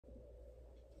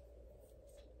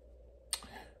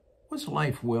What's a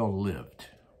life well lived?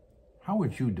 How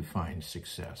would you define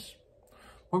success?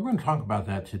 Well, we're going to talk about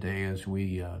that today as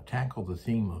we tackle the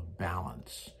theme of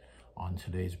balance on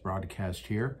today's broadcast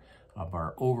here of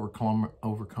our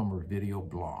Overcomer video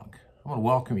blog. I want to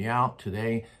welcome you out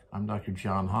today. I'm Dr.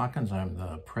 John Hawkins. I'm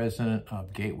the president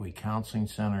of Gateway Counseling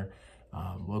Center,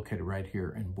 located right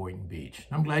here in Boynton Beach.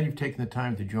 I'm glad you've taken the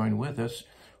time to join with us.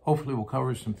 Hopefully we'll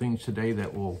cover some things today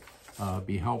that will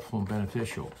be helpful and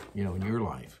beneficial, in your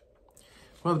life.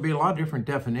 Well, there'll be a lot of different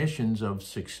definitions of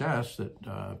success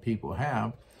that people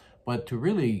have, but to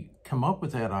really come up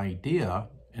with that idea,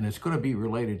 and it's going to be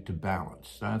related to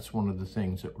balance. That's one of the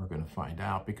things that we're going to find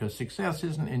out, because success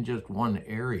isn't in just one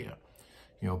area.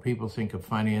 People think of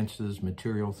finances,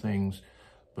 material things,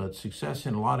 but success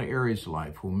in a lot of areas of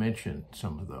life. We'll mention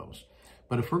some of those.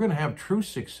 But if we're going to have true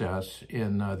success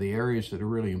in the areas that are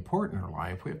really important in our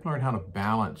life, we have to learn how to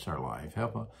balance our life,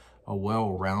 have a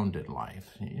well-rounded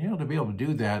life. To be able to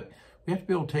do that, we have to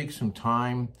be able to take some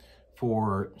time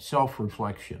for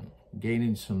self-reflection,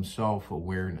 gaining some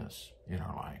self-awareness in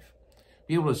our life.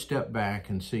 Be able to step back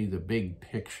and see the big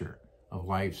picture of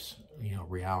life's,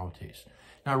 realities.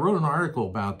 Now, I wrote an article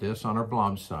about this on our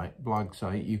blog site.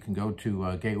 You can go to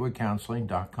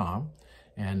gatewaycounseling.com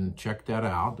and check that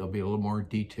out. There'll be a little more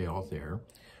detail there.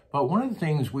 But one of the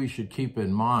things we should keep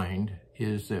in mind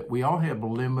is that we all have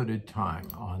limited time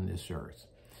on this earth.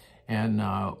 And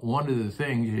one of the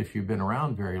things, if you've been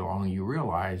around very long, you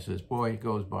realize is, boy, it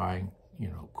goes by,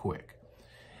 quick.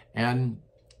 And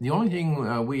the only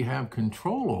thing we have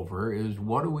control over is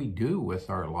what do we do with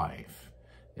our life?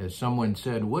 As someone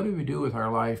said, what do we do with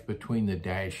our life between the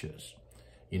dashes?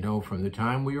 From the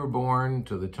time we were born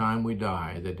to the time we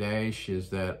die, the dash is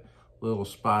that little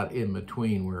spot in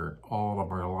between where all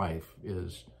of our life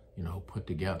is, put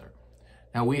together.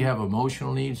 Now, we have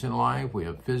emotional needs in life. We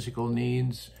have physical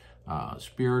needs,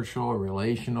 spiritual,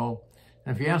 relational.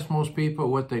 And if you ask most people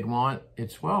what they'd want,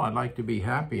 it's, well, I'd like to be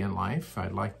happy in life.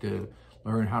 I'd like to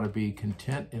learn how to be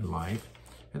content in life.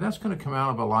 And that's going to come out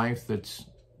of a life that's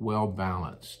well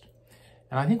balanced.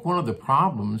 And I think one of the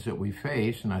problems that we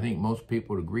face, and I think most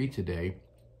people would agree today,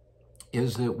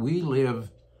 is that we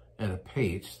live at a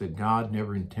pace that God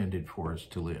never intended for us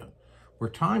to live. We're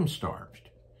time-starved.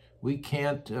 We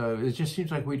can't, it just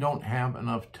seems like we don't have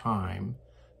enough time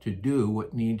to do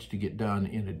what needs to get done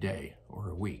in a day or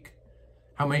a week.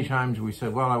 How many times we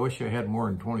said, well, I wish I had more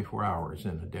than 24 hours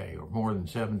in a day or more than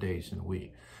 7 days in a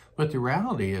week. But the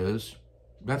reality is,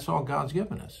 that's all God's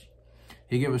given us.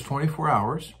 He gave us 24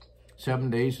 hours, 7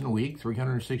 days in a week,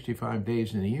 365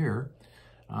 days in a year.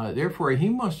 Therefore, he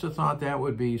must have thought that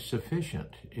would be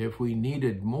sufficient. If we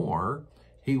needed more,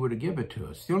 he would have given it to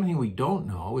us. The only thing we don't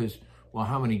know is, well,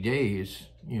 how many days,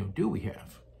 do we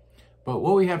have? But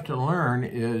what we have to learn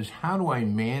is, how do I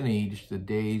manage the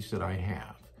days that I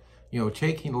have?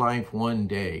 Taking life one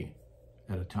day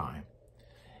at a time.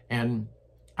 And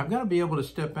I've got to be able to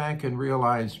step back and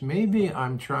realize maybe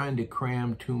I'm trying to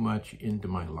cram too much into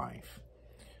my life,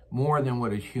 more than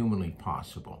what is humanly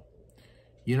possible.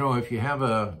 If you have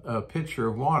a pitcher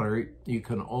of water, you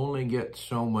can only get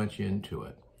so much into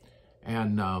it.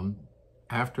 And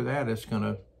after that, it's going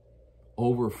to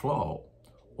overflow.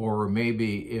 Or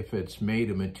maybe if it's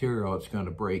made of material, it's going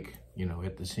to break,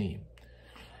 at the seam.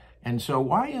 And so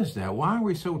why is that? Why are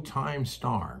we so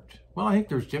time-starved? Well, I think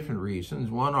there's different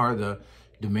reasons. One are the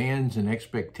demands and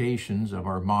expectations of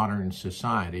our modern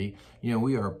society.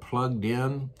 We are plugged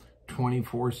in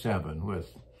 24/7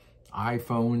 with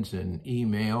iPhones and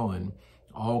email and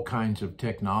all kinds of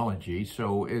technology.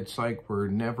 So it's like we're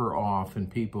never off and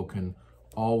people can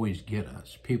always get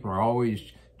us. People are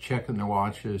always checking their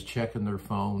watches, checking their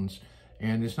phones.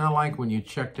 And it's not like when you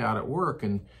checked out at work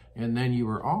and then you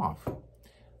were off.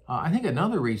 I think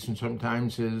another reason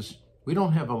sometimes is we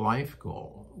don't have a life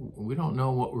goal. We don't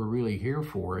know what we're really here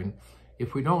for. And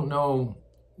if we don't know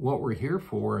what we're here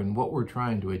for and what we're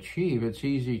trying to achieve, it's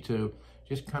easy to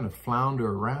just kind of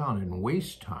flounder around and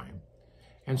waste time.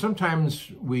 And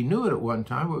sometimes we knew it at one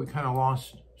time, but we kind of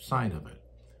lost sight of it.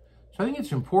 So I think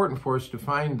it's important for us to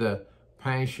find the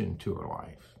passion to our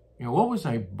life. What was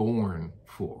I born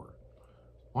for?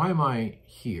 Why am I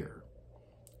here?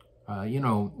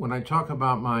 When I talk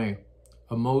about my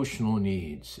emotional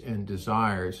needs and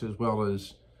desires as well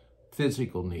as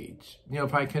physical needs,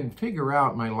 if I can figure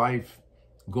out my life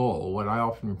goal, what I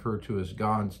often refer to as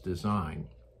God's design,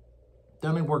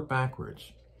 then I work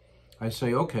backwards. I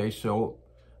say, okay, so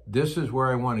this is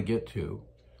where I want to get to.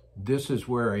 This is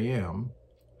where I am.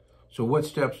 So what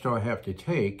steps do I have to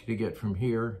take to get from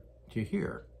here to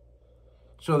here?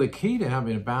 So the key to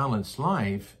having a balanced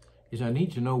life is I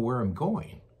need to know where I'm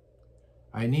going.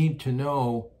 I need to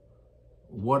know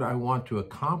what I want to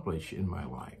accomplish in my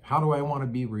life. How do I want to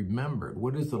be remembered?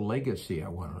 What is the legacy I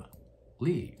want to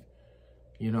leave?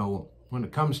 You know, when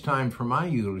it comes time for my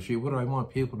eulogy, what do I want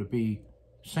people to be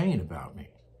saying about me?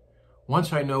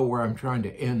 Once I know where I'm trying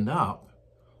to end up,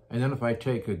 and then if I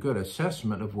take a good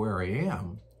assessment of where I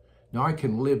am, now I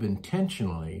can live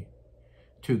intentionally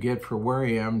to get from where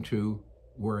I am to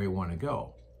where I want to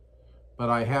go. But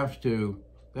I have to,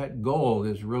 that goal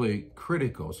is really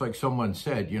critical. It's like someone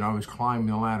said, you know, I was climbing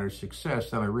the ladder of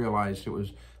success, and I realized it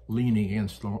was leaning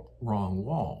against the wrong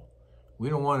wall. We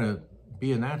don't want to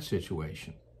be in that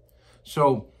situation.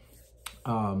 So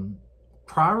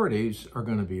priorities are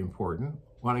going to be important.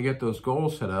 When I get those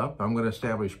goals set up, I'm going to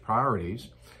establish priorities,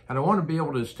 and I want to be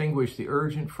able to distinguish the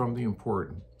urgent from the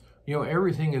important. You know,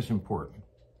 everything is important.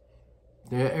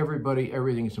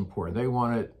 Everything is important. They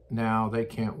want it now. They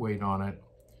can't wait on it.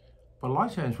 But a lot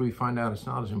of times we find out it's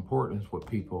not as important as what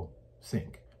people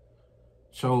think.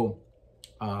 So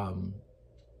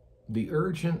the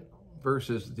urgent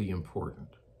versus the important.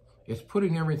 It's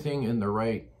putting everything in the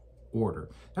right order.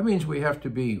 That means we have to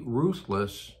be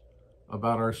ruthless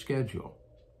about our schedule.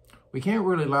 We can't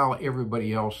really allow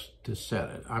everybody else to set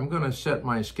it. I'm going to set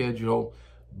my schedule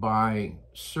by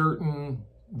certain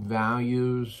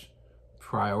values,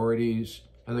 priorities,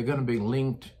 and they're going to be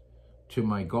linked to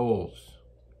my goals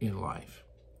in life.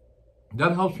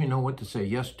 That helps me know what to say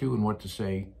yes to and what to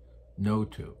say no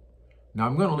to. Now,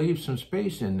 I'm going to leave some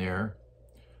space in there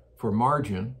for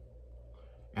margin,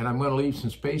 and I'm going to leave some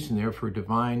space in there for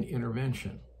divine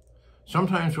intervention.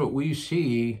 Sometimes what we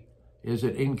see is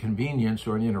an inconvenience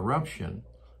or an interruption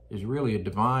is really a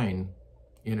divine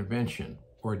intervention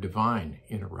or a divine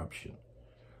interruption,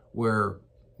 where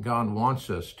God wants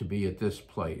us to be at this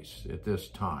place, at this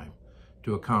time,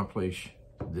 to accomplish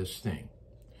this thing.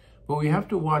 But we have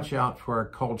to watch out for our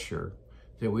culture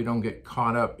that we don't get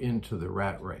caught up into the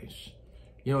rat race.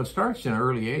 You know, it starts in an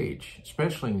early age,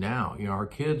 especially now. You know, our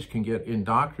kids can get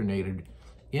indoctrinated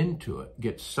into it,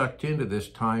 get sucked into this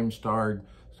time-starved,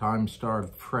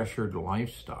 pressured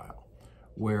lifestyle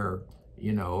where,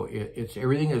 you know, it's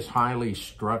everything is highly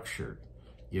structured.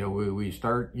 You know, we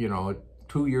start, you know, at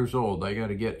 2 years old, they got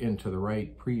to get into the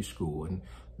right preschool, and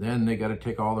then they got to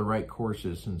take all the right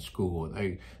courses in school.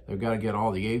 They've got to get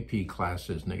all the AP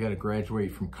classes, and they got to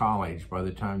graduate from college by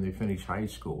the time they finish high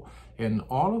school. And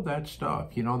all of that stuff,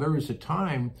 you know, there was a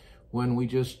time when we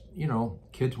just, you know,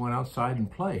 kids went outside and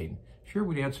played. Sure,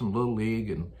 we had some little league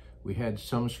and we had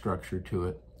some structure to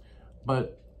it,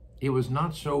 but it was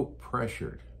not so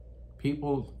pressured.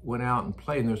 People went out and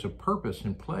played, and there's a purpose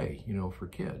in play, you know, for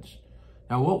kids.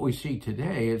 Now, what we see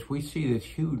today is we see this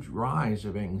huge rise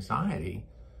of anxiety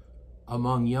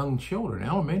among young children,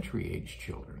 elementary age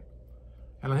children.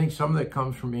 And I think some of that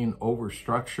comes from being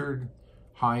overstructured,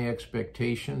 high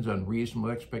expectations, unreasonable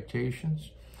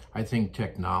expectations. I think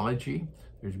technology,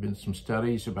 there's been some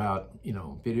studies about, you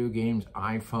know, video games,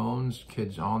 iPhones,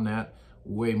 kids on that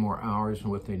way more hours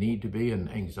than what they need to be, and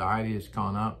anxiety has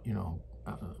gone up, you know,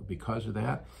 because of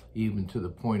that, even to the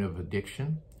point of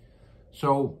addiction.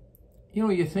 So, you know,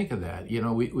 you think of that, you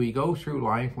know, we go through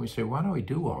life and we say, why do we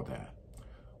do all that?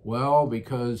 Well,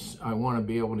 because I want to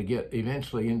be able to get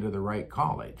eventually into the right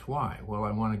college. Why? Well,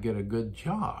 I want to get a good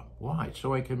job. Why?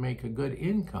 So I can make a good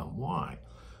income. Why?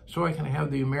 So I can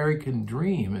have the American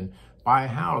dream and buy a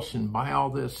house and buy all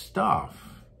this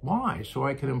stuff. Why? So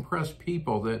I can impress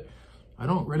people that I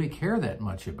don't really care that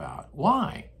much about.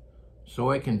 Why? So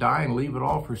I can die and leave it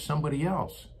all for somebody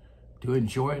else to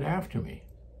enjoy it after me.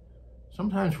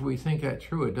 Sometimes when we think that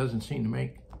through, it doesn't seem to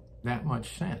make that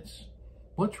much sense.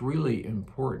 What's really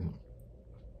important?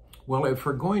 Well, if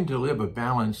we're going to live a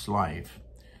balanced life,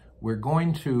 we're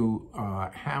going to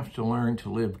have to learn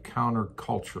to live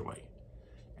counterculturally.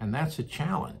 And that's a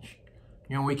challenge.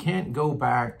 You know, we can't go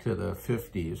back to the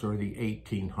 50s or the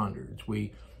 1800s.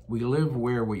 We live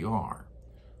where we are.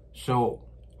 So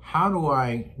how do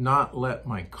I not let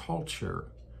my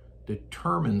culture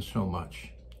determine so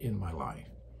much in my life?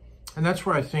 And that's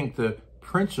where I think the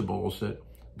principles that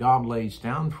God lays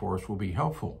down for us will be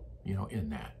helpful, you know, in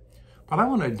that. But I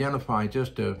want to identify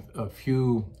just a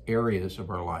few areas of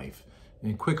our life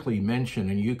and quickly mention,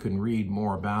 and you can read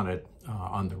more about it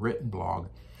on the written blog.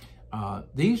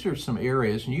 These are some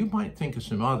areas, and you might think of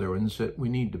some other ones that we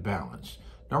need to balance.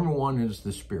 Number one is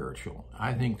the spiritual.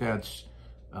 I think that's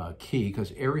key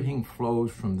because everything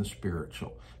flows from the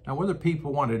spiritual. Now, whether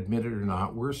people want to admit it or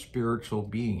not, we're spiritual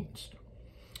beings.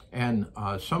 And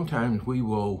sometimes we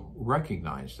will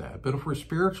recognize that. But if we're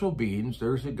spiritual beings,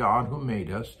 there's a God who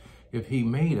made us. If he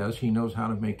made us, he knows how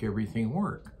to make everything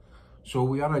work. So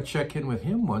we ought to check in with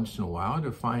him once in a while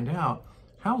to find out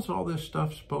how's all this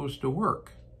stuff supposed to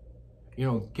work? You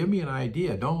know, give me an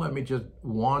idea. Don't let me just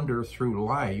wander through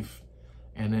life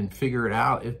and then figure it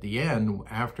out at the end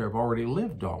after I've already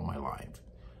lived all my life.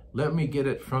 Let me get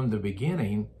it from the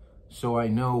beginning so I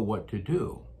know what to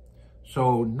do.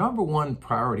 So number one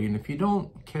priority, and if you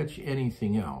don't catch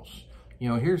anything else, you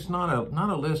know, here's not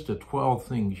a list of 12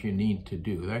 things you need to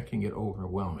do. That can get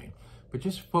overwhelming. But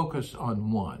just focus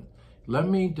on one. Let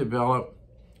me develop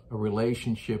a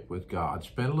relationship with God.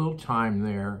 Spend a little time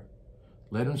there.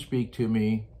 Let him speak to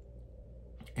me,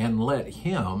 and let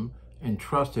him, and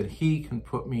trust that he can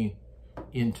put me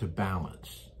into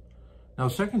balance. Now,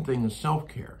 the second thing is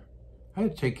self-care. I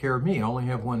have to take care of me. I only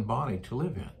have one body to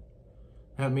live in.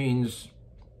 That means,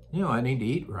 you know, I need to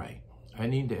eat right. I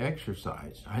need to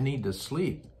exercise. I need to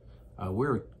sleep.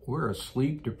 We're a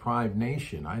sleep-deprived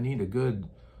nation. I need a good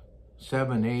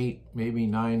 7, 8, maybe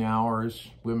 9 hours.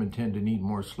 Women tend to need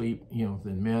more sleep, you know,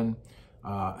 than men.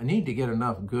 I need to get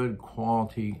enough good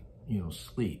quality, you know,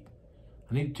 sleep.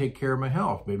 I need to take care of my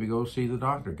health. Maybe go see the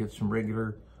doctor, get some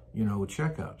regular, you know,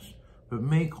 checkups. But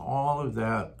make all of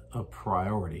that a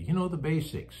priority. You know, the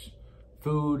basics: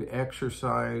 food,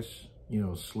 exercise, you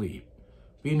know, sleep.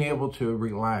 Being able to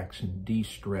relax and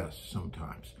de-stress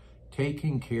sometimes.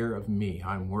 Taking care of me.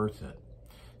 I'm worth it.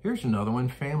 Here's another one: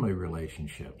 family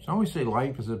relationships. I always say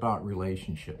life is about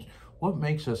relationships. What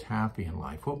makes us happy in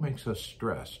life? What makes us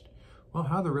stressed? Well,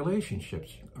 how the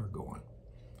relationships are going.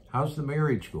 How's the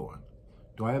marriage going?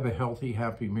 Do I have a healthy,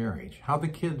 happy marriage? How are the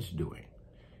kids doing?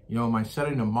 You know, am I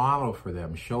setting a model for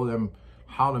them, show them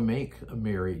how to make a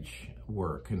marriage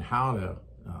work and how to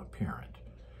parent?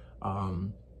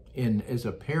 And as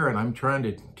a parent, I'm trying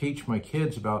to teach my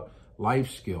kids about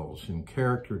life skills and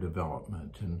character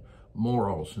development and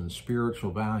morals and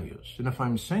spiritual values. And if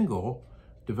I'm single,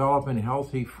 developing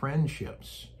healthy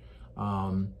friendships,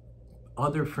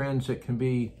 other friends that can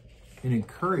be an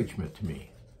encouragement to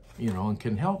me, you know, and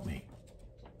can help me.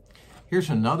 Here's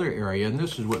another area, and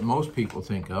this is what most people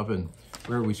think of and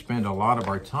where we spend a lot of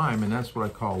our time, and that's what I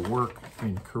call work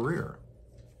and career.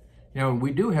 You know,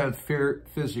 we do have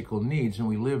physical needs, and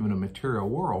we live in a material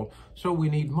world, so we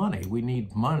need money. We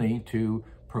need money to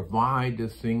provide the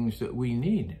things that we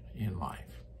need in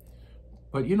life.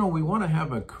 But, you know, we want to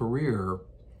have a career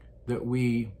that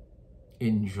we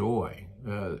enjoy.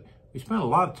 We spend a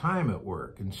lot of time at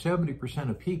work, and 70%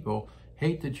 of people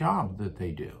hate the job that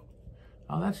they do.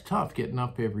 Oh, that's tough, getting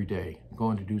up every day,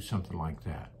 going to do something like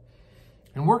that.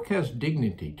 And work has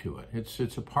dignity to it.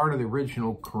 It's a part of the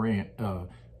original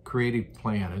creative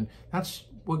plan, and that's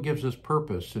what gives us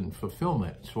purpose and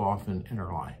fulfillment so often in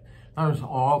our life. Now, there's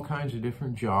all kinds of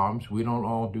different jobs. We don't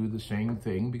all do the same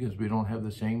thing because we don't have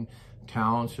the same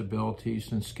talents,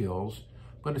 abilities, and skills,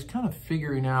 but it's kind of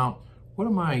figuring out what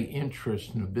are my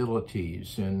interests and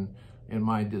abilities and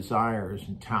my desires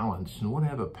and talents, and what I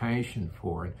have a passion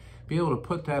for, and be able to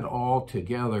put that all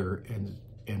together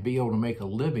and be able to make a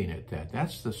living at that.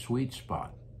 That's the sweet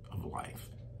spot of life.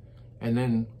 And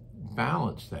then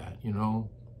balance that, you know.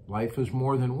 Life is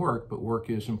more than work, but work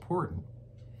is important.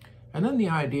 And then the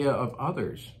idea of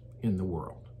others in the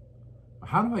world.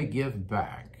 How do I give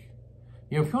back?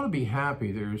 You know, if you want to be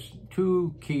happy, there's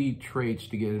 2 key traits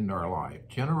to get into our life: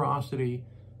 generosity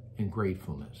and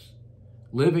gratefulness.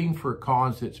 Living for a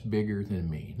cause that's bigger than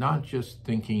me, not just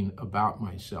thinking about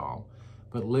myself,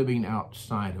 but living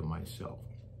outside of myself.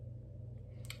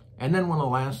 And then one of the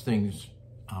last things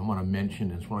I want to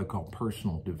mention is what I call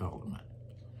personal development.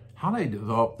 How do I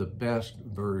develop the best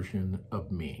version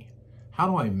of me? How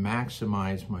do I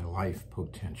maximize my life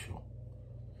potential?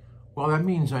 Well, that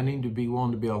means I need to be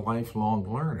willing to be a lifelong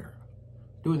learner,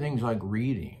 doing things like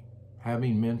reading,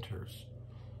 having mentors,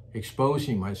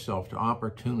 exposing myself to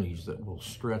opportunities that will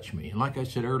stretch me. And like I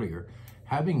said earlier,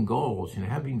 having goals and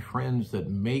having friends that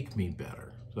make me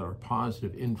better, that are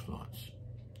positive influence.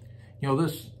 You know,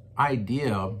 this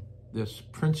idea, this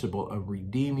principle of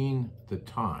redeeming the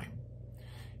time.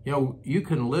 You know, you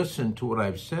can listen to what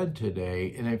I've said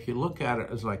today, and if you look at it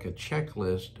as like a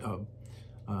checklist of,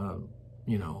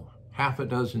 you know, half a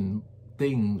dozen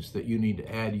things that you need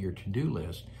to add to your to-do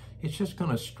list, it's just going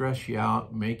to stress you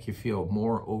out, make you feel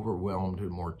more overwhelmed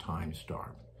and more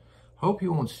time-starved. Hope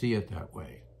you won't see it that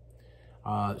way.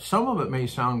 Some of it may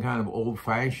sound kind of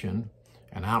old-fashioned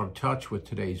and out of touch with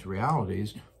today's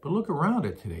realities, but look around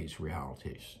at today's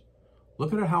realities.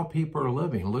 Look at how people are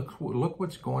living. Look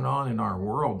what's going on in our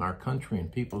world, in our country,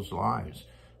 and people's lives.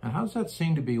 And how does that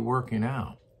seem to be working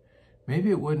out? Maybe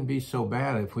it wouldn't be so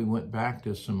bad if we went back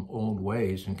to some old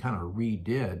ways and kind of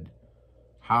redid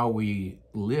how we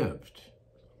lived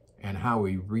and how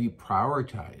we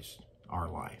reprioritized our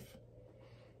life.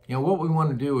 You know, what we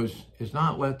want to do is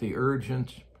not let the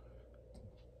urgent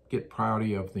get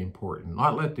priority of the important,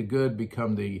 not let the good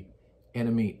become the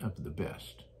enemy of the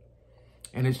best.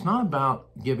 And it's not about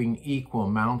giving equal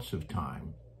amounts of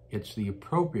time. It's the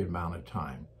appropriate amount of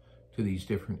time to these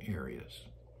different areas.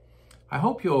 I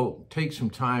hope you'll take some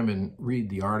time and read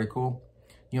the article.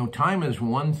 You know, time is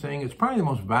one thing. It's probably the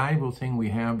most valuable thing we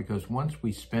have, because once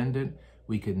we spend it,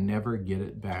 we can never get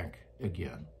it back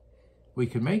again. We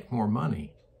can make more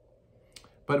money.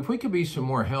 But if we could be some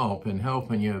more help in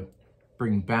helping you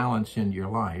bring balance into your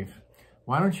life,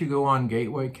 why don't you go on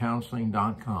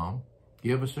gatewaycounseling.com,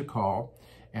 give us a call,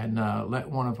 and let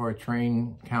one of our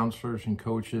trained counselors and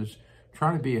coaches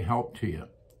try to be a help to you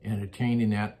in attaining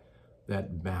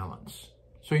that balance.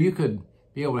 So you could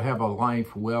be able to have a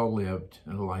life well lived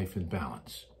and a life in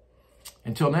balance.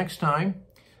 Until next time,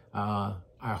 I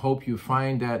hope you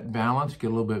find that balance, get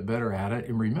a little bit better at it,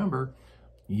 and remember,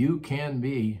 you can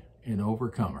be an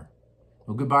overcomer.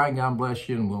 Well, goodbye, and God bless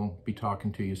you, and we'll be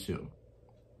talking to you soon.